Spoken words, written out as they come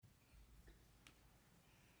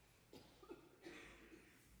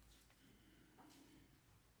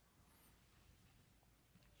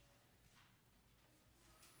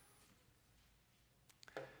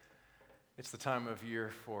It's the time of year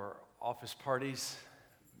for office parties,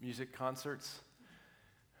 music concerts,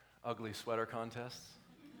 ugly sweater contests,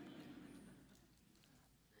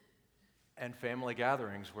 and family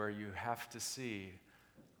gatherings where you have to see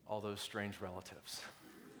all those strange relatives.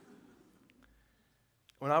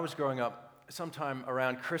 When I was growing up, sometime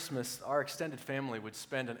around Christmas, our extended family would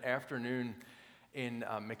spend an afternoon in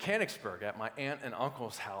Mechanicsburg at my aunt and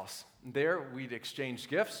uncle's house. There, we'd exchange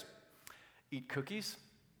gifts, eat cookies,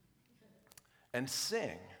 and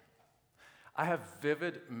sing. I have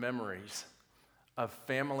vivid memories of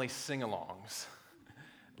family sing-alongs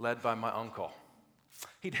led by my uncle.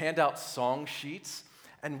 He'd hand out song sheets,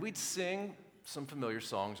 and we'd sing some familiar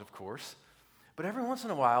songs, of course, but every once in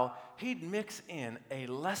a while, he'd mix in a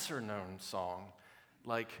lesser-known song,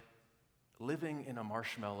 like Living in a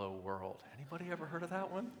Marshmallow World. Anybody ever heard of that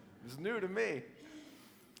one? It was new to me.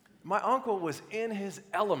 My uncle was in his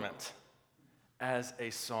element as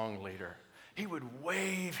a song leader. He would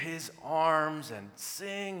wave his arms and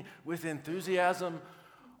sing with enthusiasm,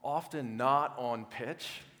 often not on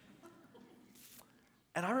pitch.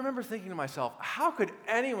 And I remember thinking to myself, how could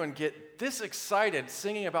anyone get this excited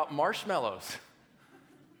singing about marshmallows?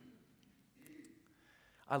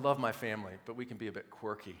 I love my family, but we can be a bit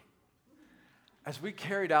quirky. As we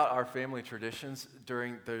carried out our family traditions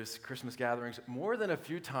during those Christmas gatherings, more than a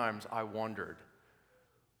few times I wondered,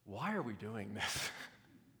 why are we doing this?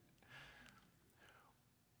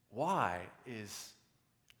 Why is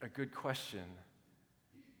a good question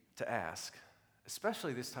to ask,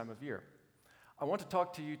 especially this time of year. I want to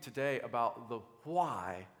talk to you today about the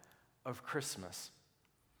why of Christmas.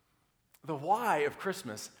 The why of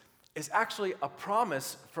Christmas is actually a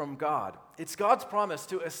promise from God. It's God's promise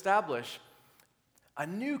to establish a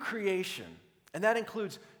new creation, and that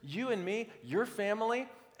includes you and me, your family,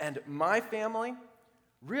 and my family.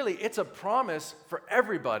 Really, it's a promise for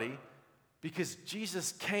everybody because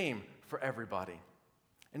Jesus came for everybody.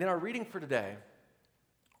 And in our reading for today,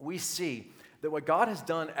 we see that what God has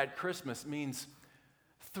done at Christmas means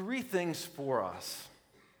three things for us.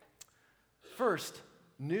 First,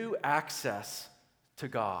 new access to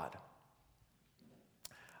God.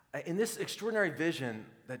 In this extraordinary vision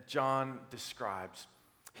that John describes,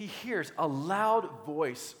 he hears a loud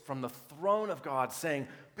voice from the throne of God saying,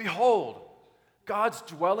 "Behold, God's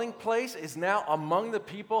dwelling place is now among the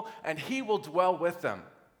people, and he will dwell with them."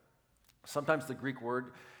 Sometimes the Greek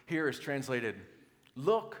word here is translated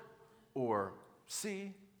look or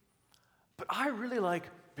see, but I really like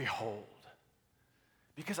behold,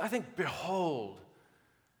 because I think behold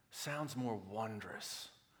sounds more wondrous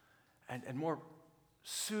and more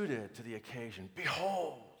suited to the occasion.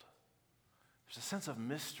 Behold, there's a sense of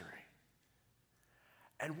mystery.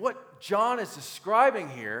 And what John is describing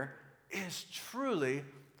here is truly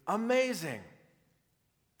amazing.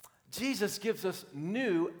 Jesus gives us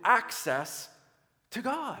new access to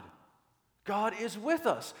God. God is with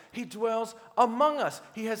us. He dwells among us.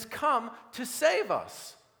 He has come to save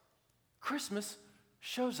us. Christmas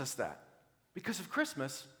shows us that. Because of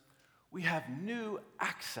Christmas, we have new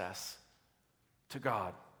access to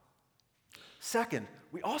God. Second,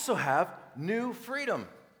 we also have new freedom.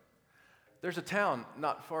 There's a town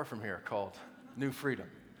not far from here called New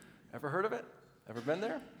Freedom. Ever heard of it? Ever been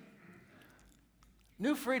there?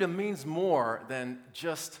 New Freedom means more than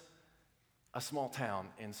just a small town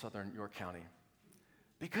in southern York County.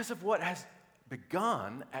 Because of what has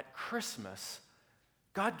begun at Christmas,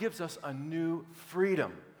 God gives us a new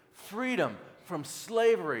freedom. Freedom from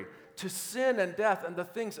slavery to sin and death and the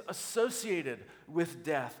things associated with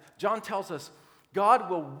death. John tells us God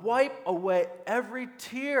will wipe away every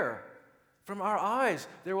tear from our eyes.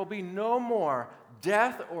 There will be no more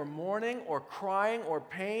death or mourning or crying or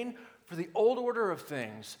pain, for the old order of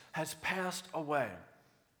things has passed away.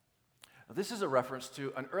 Now, this is a reference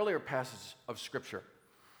to an earlier passage of Scripture,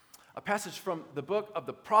 a passage from the book of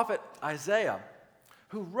the prophet Isaiah,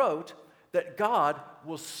 who wrote that God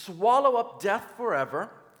will swallow up death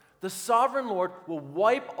forever. The sovereign Lord will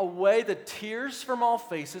wipe away the tears from all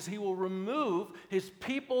faces. He will remove his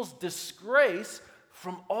people's disgrace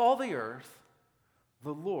from all the earth.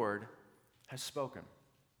 The Lord has spoken.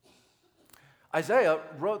 Isaiah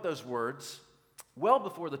wrote those words well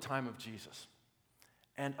before the time of Jesus.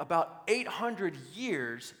 And about 800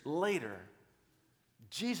 years later,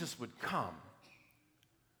 Jesus would come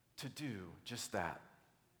to do just that.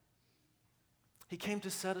 He came to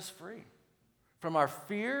set us free from our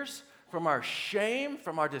fears, from our shame,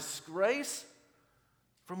 from our disgrace,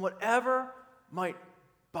 from whatever might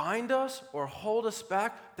bind us or hold us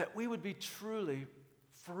back, that we would be truly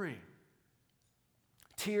free.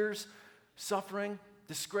 Tears, suffering,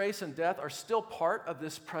 Disgrace and death are still part of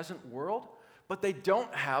this present world, but they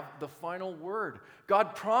don't have the final word.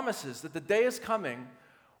 God promises that the day is coming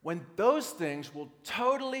when those things will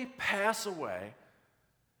totally pass away,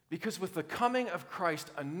 because with the coming of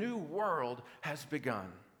Christ, a new world has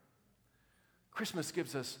begun. Christmas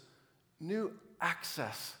gives us new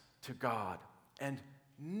access to God and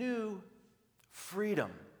new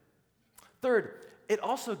freedom. Third, it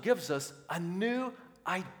also gives us a new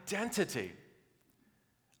identity.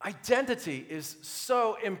 Identity is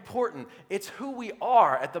so important. It's who we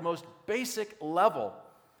are at the most basic level.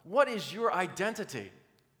 What is your identity?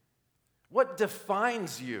 What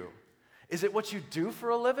defines you? Is it what you do for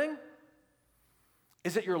a living?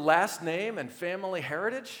 Is it your last name and family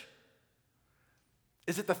heritage?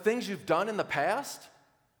 Is it the things you've done in the past,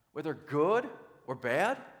 whether good or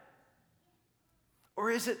bad? Or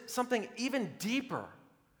is it something even deeper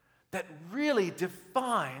that really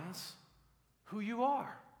defines who you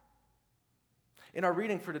are? In our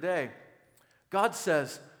reading for today, God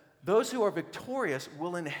says, those who are victorious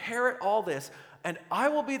will inherit all this, and I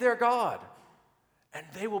will be their God, and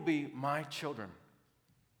they will be my children.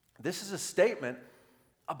 This is a statement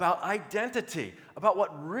about identity, about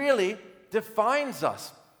what really defines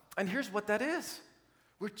us. And here's what that is.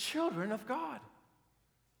 We're children of God.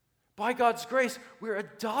 By God's grace, we're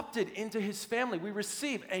adopted into his family. We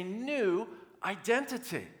receive a new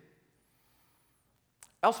identity.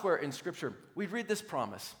 Elsewhere in Scripture, we read this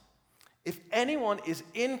promise. If anyone is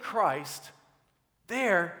in Christ,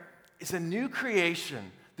 there is a new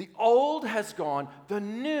creation. The old has gone, the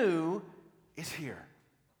new is here.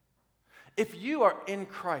 If you are in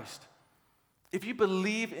Christ, if you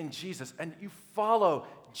believe in Jesus and you follow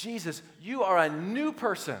Jesus, you are a new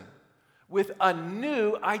person with a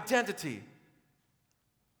new identity.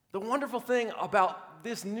 The wonderful thing about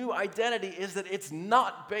this new identity is that it's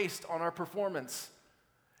not based on our performance.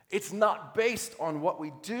 It's not based on what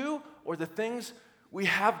we do or the things we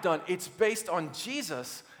have done. It's based on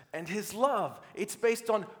Jesus and his love. It's based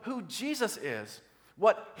on who Jesus is,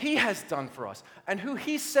 what he has done for us, and who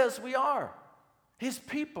he says we are, his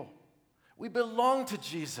people. We belong to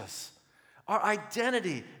Jesus. Our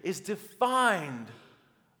identity is defined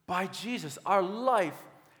by Jesus. Our life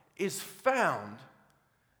is found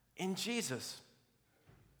in Jesus.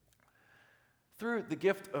 Through the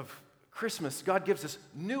gift of Christmas, God gives us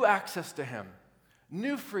new access to him,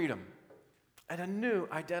 new freedom, and a new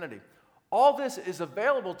identity. All this is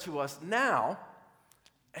available to us now,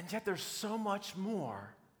 and yet there's so much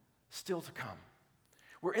more still to come.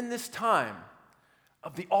 We're in this time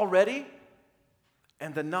of the already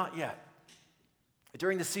and the not yet.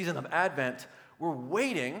 During the season of Advent, we're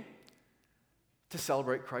waiting to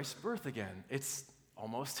celebrate Christ's birth again. It's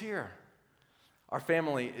almost here. Our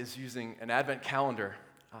family is using an Advent calendar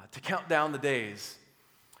to count down the days.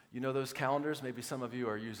 You know those calendars? Maybe some of you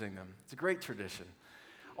are using them. It's a great tradition.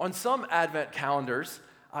 On some Advent calendars,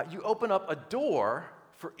 you open up a door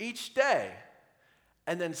for each day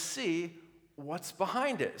and then see what's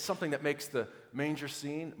behind it. Something that makes the manger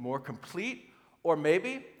scene more complete, or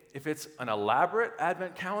maybe, if it's an elaborate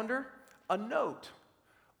Advent calendar, a note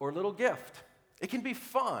or a little gift. It can be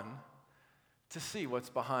fun to see what's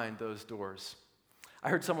behind those doors. I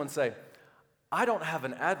heard someone say, I don't have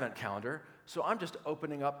an Advent calendar, so I'm just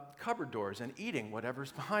opening up cupboard doors and eating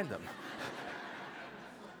whatever's behind them.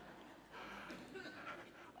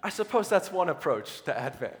 I suppose that's one approach to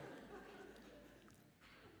Advent.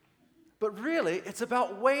 But really, it's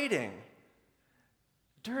about waiting.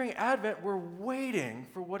 During Advent, we're waiting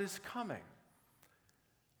for what is coming.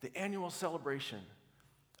 The annual celebration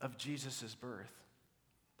of Jesus' birth.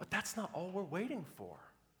 But that's not all we're waiting for.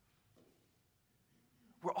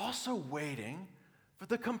 We're also waiting for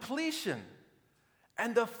the completion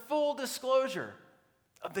and the full disclosure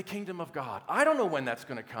of the kingdom of God. I don't know when that's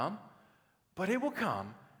going to come, but it will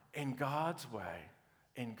come in God's way,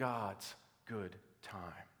 in God's good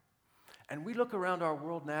time. And we look around our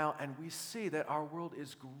world now and we see that our world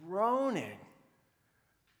is groaning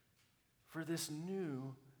for this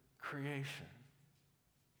new creation.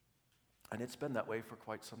 And it's been that way for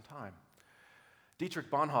quite some time.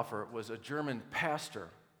 Dietrich Bonhoeffer was a German pastor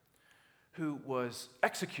who was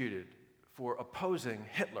executed for opposing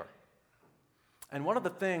Hitler. And one of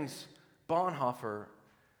the things Bonhoeffer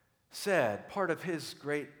said, part of his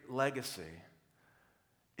great legacy,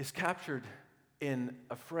 is captured in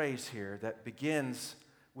a phrase here that begins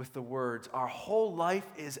with the words, our whole life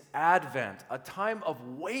is Advent, a time of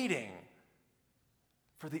waiting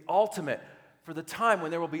for the ultimate, for the time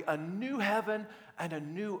when there will be a new heaven and a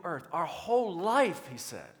new earth. Our whole life, he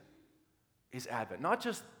said, is Advent. Not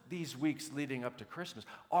just these weeks leading up to Christmas.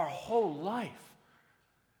 Our whole life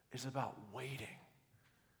is about waiting,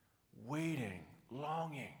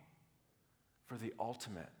 longing for the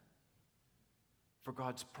ultimate, for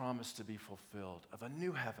God's promise to be fulfilled of a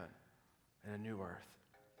new heaven and a new earth.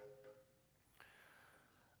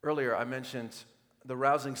 Earlier, I mentioned the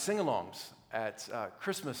rousing sing-alongs at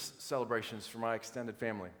Christmas celebrations for my extended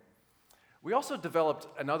family. We also developed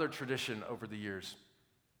another tradition over the years.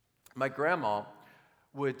 My grandma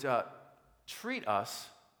would treat us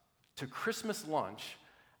to Christmas lunch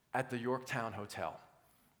at the Yorktown Hotel.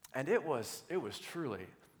 And it was truly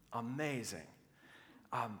amazing.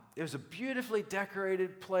 It was a beautifully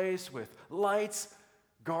decorated place with lights,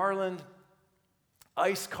 garland,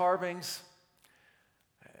 ice carvings.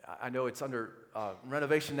 I know it's under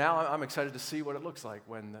renovation now. I'm excited to see what it looks like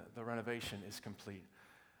when the renovation is complete.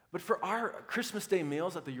 But for our Christmas Day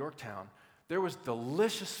meals at the Yorktown, there was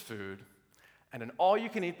delicious food and an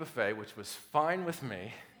all-you-can-eat buffet, which was fine with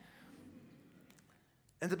me.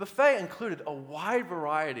 And the buffet included a wide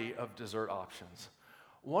variety of dessert options.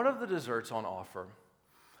 One of the desserts on offer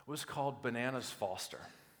was called Bananas Foster.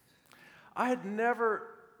 I had never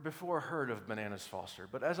before heard of Bananas Foster,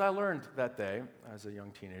 but as I learned that day as a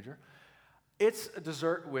young teenager, it's a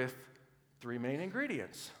dessert with 3 main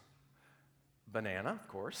ingredients: banana, of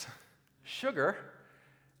course, sugar,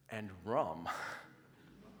 and rum.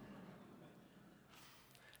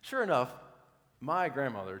 Sure enough, my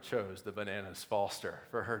grandmother chose the Bananas Foster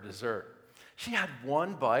for her dessert. She had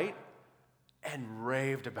one bite and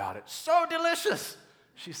raved about it. So delicious,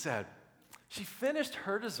 she said. She finished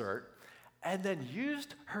her dessert and then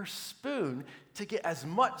used her spoon to get as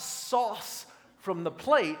much sauce from the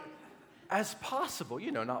plate as possible,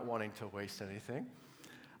 not wanting to waste anything.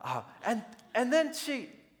 And then she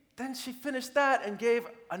finished that and gave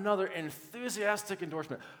another enthusiastic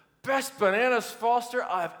endorsement. Best Bananas Foster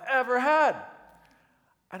I've ever had.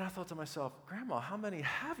 And I thought to myself, Grandma, how many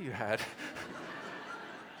have you had?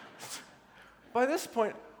 By this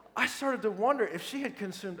point, I started to wonder if she had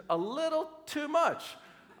consumed a little too much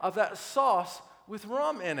of that sauce with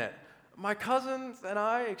rum in it. My cousins and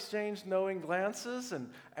I exchanged knowing glances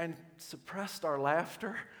and suppressed our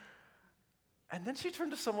laughter. And then she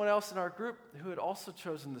turned to someone else in our group who had also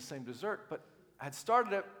chosen the same dessert, but had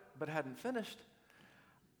started it but hadn't finished.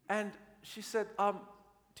 And she said,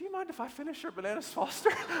 do you mind if I finish your Bananas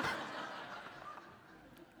Foster?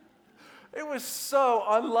 It was so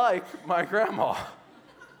unlike my grandma.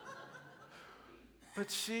 But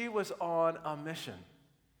she was on a mission.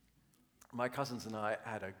 My cousins and I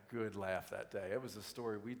had a good laugh that day. It was a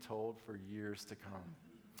story we told for years to come.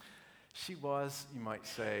 She was, you might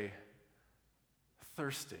say,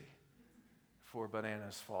 thirsty for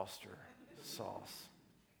Bananas Foster sauce.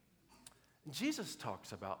 Jesus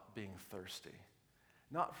talks about being thirsty,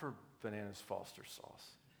 not for Bananas Foster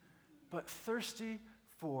sauce, but thirsty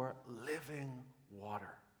for living water.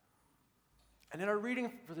 And in our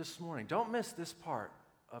reading for this morning, don't miss this part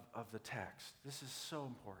of the text. This is so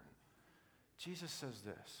important. Jesus says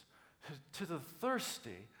this, to the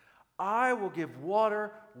thirsty, I will give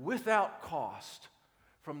water without cost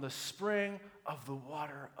from the spring of the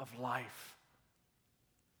water of life.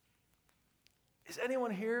 Is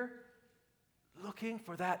anyone here looking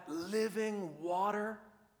for that living water?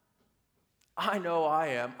 I know I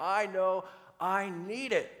am. I know I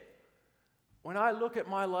need it. When I look at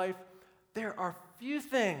my life, there are few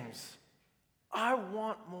things I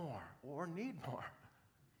want more or need more.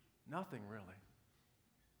 Nothing really.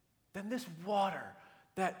 Then this water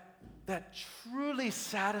that truly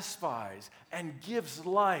satisfies and gives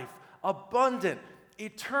life, abundant,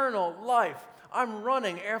 eternal life. I'm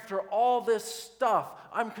running after all this stuff.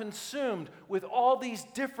 I'm consumed with all these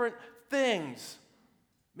different things.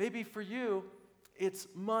 Maybe for you, it's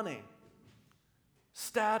money,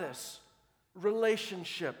 status,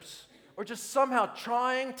 relationships, or just somehow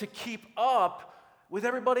trying to keep up with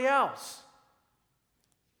everybody else.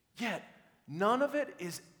 Yet, none of it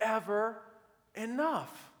is ever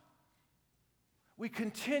enough. We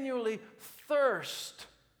continually thirst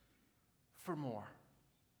for more.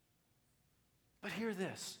 But hear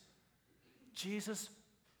this, Jesus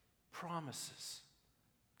promises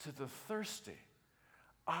to the thirsty,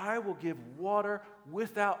 I will give water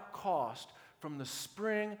without cost from the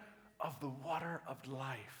spring of the water of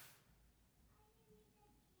life.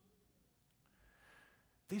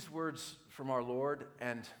 These words from our Lord,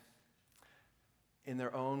 and in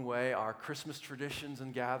their own way, our Christmas traditions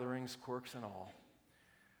and gatherings, quirks and all,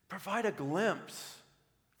 provide a glimpse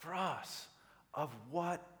for us of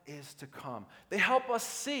what is to come. They help us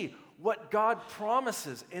see what God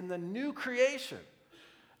promises in the new creation.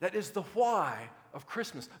 That is the why of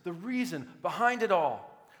Christmas, the reason behind it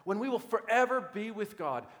all. when we will forever be with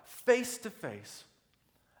God face to face,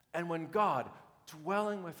 and when God,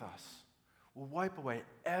 dwelling with us, will wipe away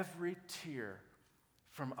every tear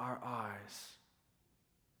from our eyes.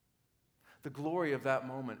 The glory of that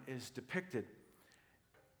moment is depicted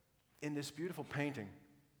in this beautiful painting.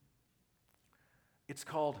 It's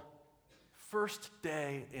called First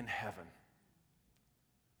Day in Heaven.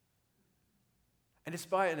 And it's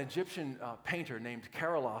by an Egyptian painter named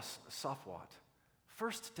Karalos Safwat.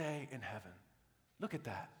 First Day in Heaven. Look at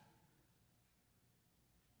that.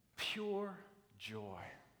 Pure joy.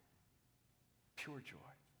 Pure joy.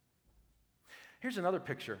 Here's another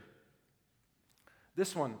picture.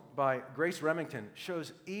 This one by Grace Remington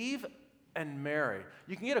shows Eve and Mary.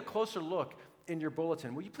 You can get a closer look in your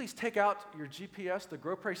bulletin. Will you please take out your GPS, the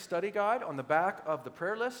Grow Pray Study Guide, on the back of the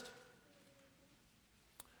prayer list?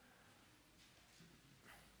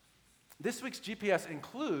 This week's GPS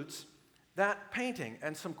includes that painting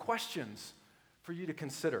and some questions for you to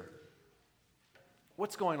consider.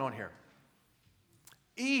 What's going on here?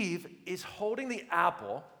 Eve is holding the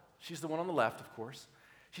apple. She's the one on the left, of course.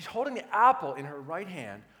 She's holding the apple in her right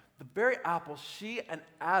hand, the very apple she and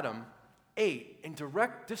Adam ate in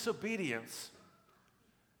direct disobedience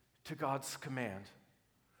to God's command.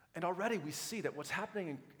 And already we see that what's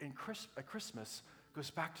happening at Christmas goes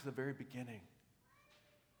back to the very beginning.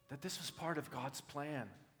 That this was part of God's plan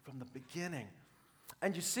from the beginning.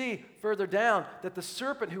 And you see further down that the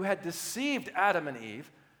serpent who had deceived Adam and Eve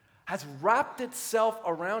has wrapped itself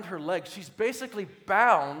around her legs. She's basically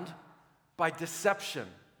bound by deception.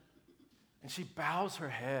 And she bows her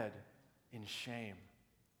head in shame.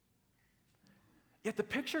 Yet the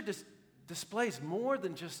picture displays more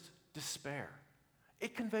than just despair.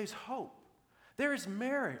 It conveys hope. There is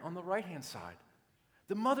Mary on the right-hand side,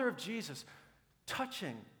 the mother of Jesus,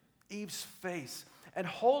 touching Eve's face and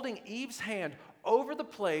holding Eve's hand over the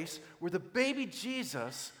place where the baby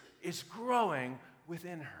Jesus is growing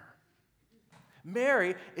within her.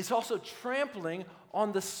 Mary is also trampling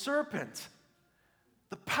on the serpent.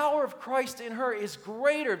 The power of Christ in her is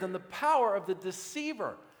greater than the power of the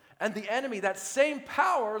deceiver and the enemy. That same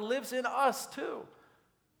power lives in us too.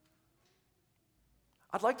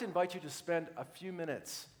 I'd like to invite you to spend a few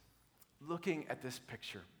minutes looking at this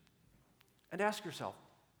picture and ask yourself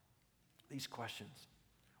these questions.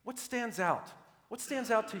 What stands out? What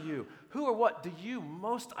stands out to you? Who or what do you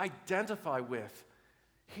most identify with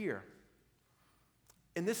here?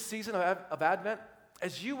 In this season of Advent,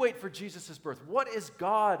 as you wait for Jesus' birth, what is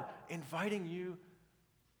God inviting you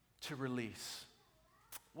to release?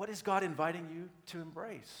 What is God inviting you to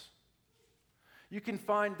embrace? You can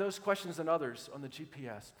find those questions and others on the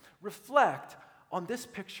GPS. Reflect on this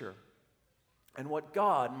picture and what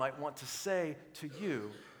God might want to say to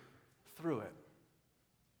you through it.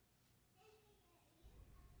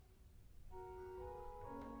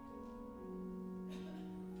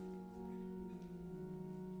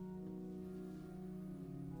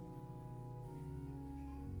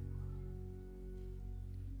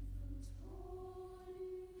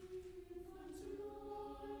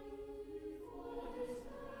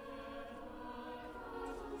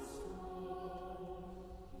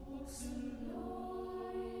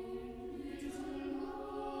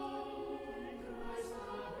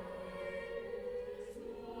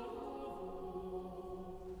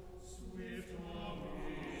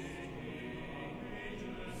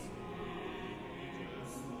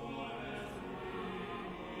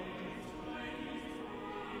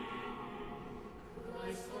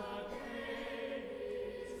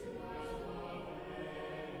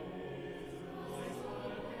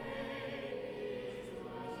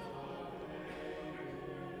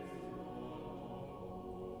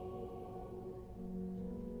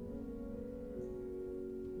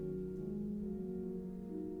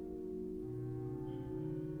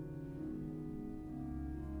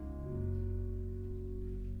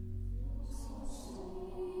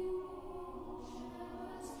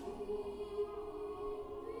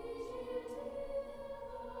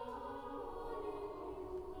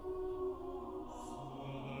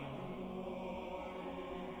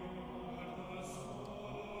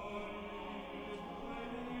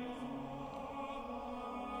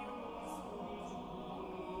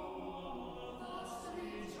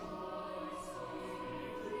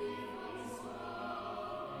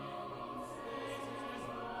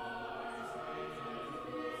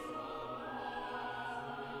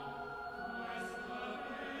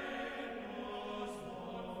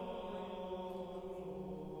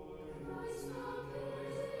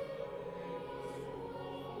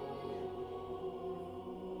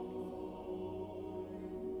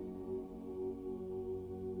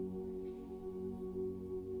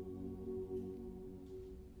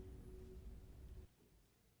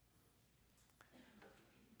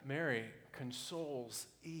 Mary consoles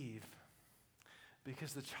Eve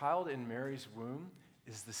because the child in Mary's womb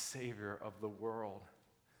is the Savior of the world.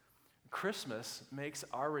 Christmas makes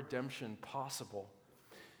our redemption possible.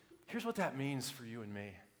 Here's what that means for you and me.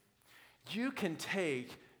 You can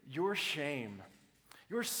take your shame,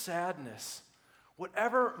 your sadness,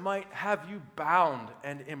 whatever might have you bound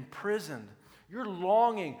and imprisoned, you're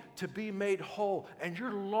longing to be made whole, and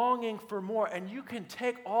you're longing for more, and you can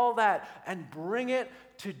take all that and bring it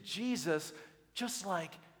to Jesus just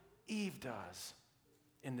like Eve does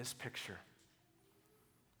in this picture.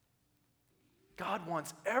 God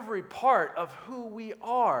wants every part of who we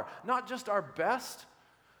are, not just our best,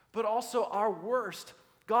 but also our worst.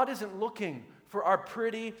 God isn't looking for our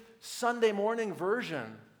pretty Sunday morning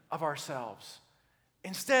version of ourselves.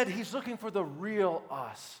 Instead, he's looking for the real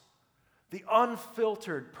us, the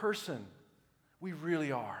unfiltered person we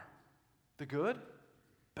really are. The good,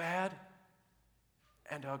 bad,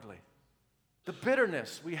 and ugly. The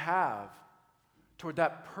bitterness we have toward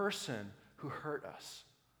that person who hurt us.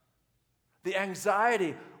 The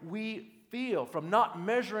anxiety we feel from not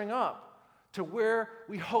measuring up to where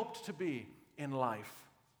we hoped to be in life.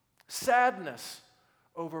 Sadness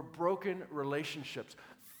over broken relationships.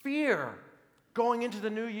 Fear going into the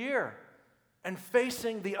new year and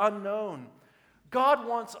facing the unknown. God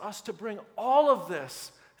wants us to bring all of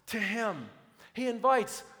this to him. He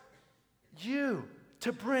invites you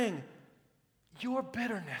to bring your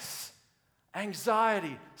bitterness,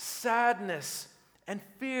 anxiety, sadness, and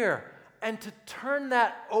fear, and to turn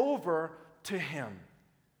that over to him,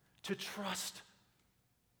 to trust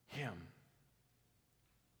him.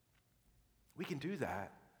 We can do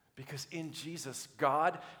that because in Jesus,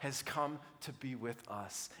 God has come to be with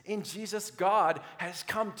us. In Jesus, God has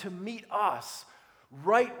come to meet us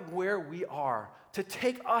right where we are, to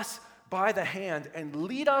take us by the hand and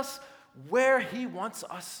lead us where he wants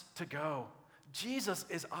us to go. Jesus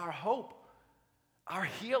is our hope, our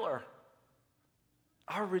healer,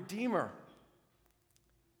 our Redeemer.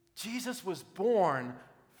 Jesus was born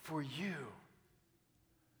for you.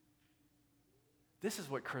 This is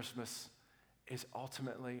what Christmas is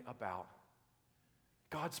ultimately about.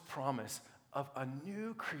 God's promise of a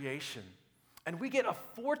new creation. And we get a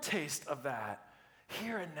foretaste of that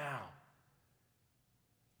here and now,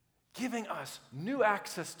 giving us new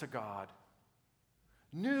access to God,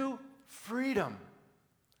 new freedom,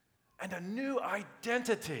 and a new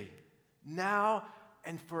identity now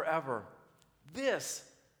and forever. This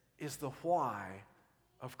is the why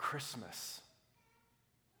of Christmas.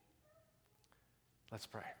 Let's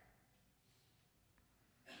pray.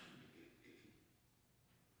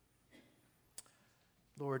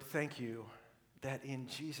 Lord, thank you that in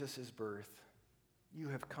Jesus' birth, you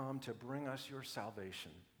have come to bring us your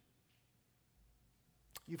salvation.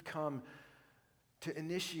 You've come to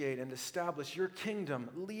initiate and establish your kingdom,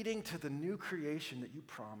 leading to the new creation that you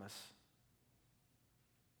promise.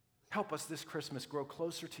 Help us this Christmas grow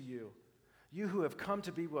closer to you, you who have come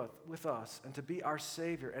to be with us and to be our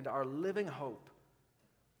Savior and our living hope,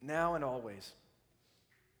 now and always.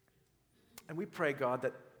 And we pray, God,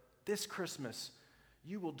 that this Christmas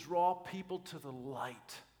you will draw people to the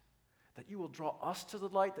light, that you will draw us to the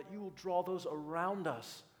light, that you will draw those around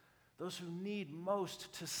us, those who need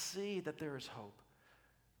most to see that there is hope,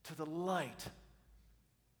 to the light.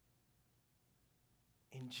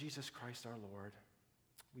 In Jesus Christ our Lord,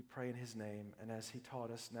 we pray in his name, and as he taught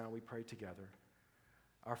us, now we pray together.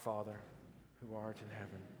 Our Father, who art in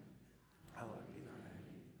heaven, hallowed be thy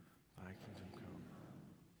name. Thy kingdom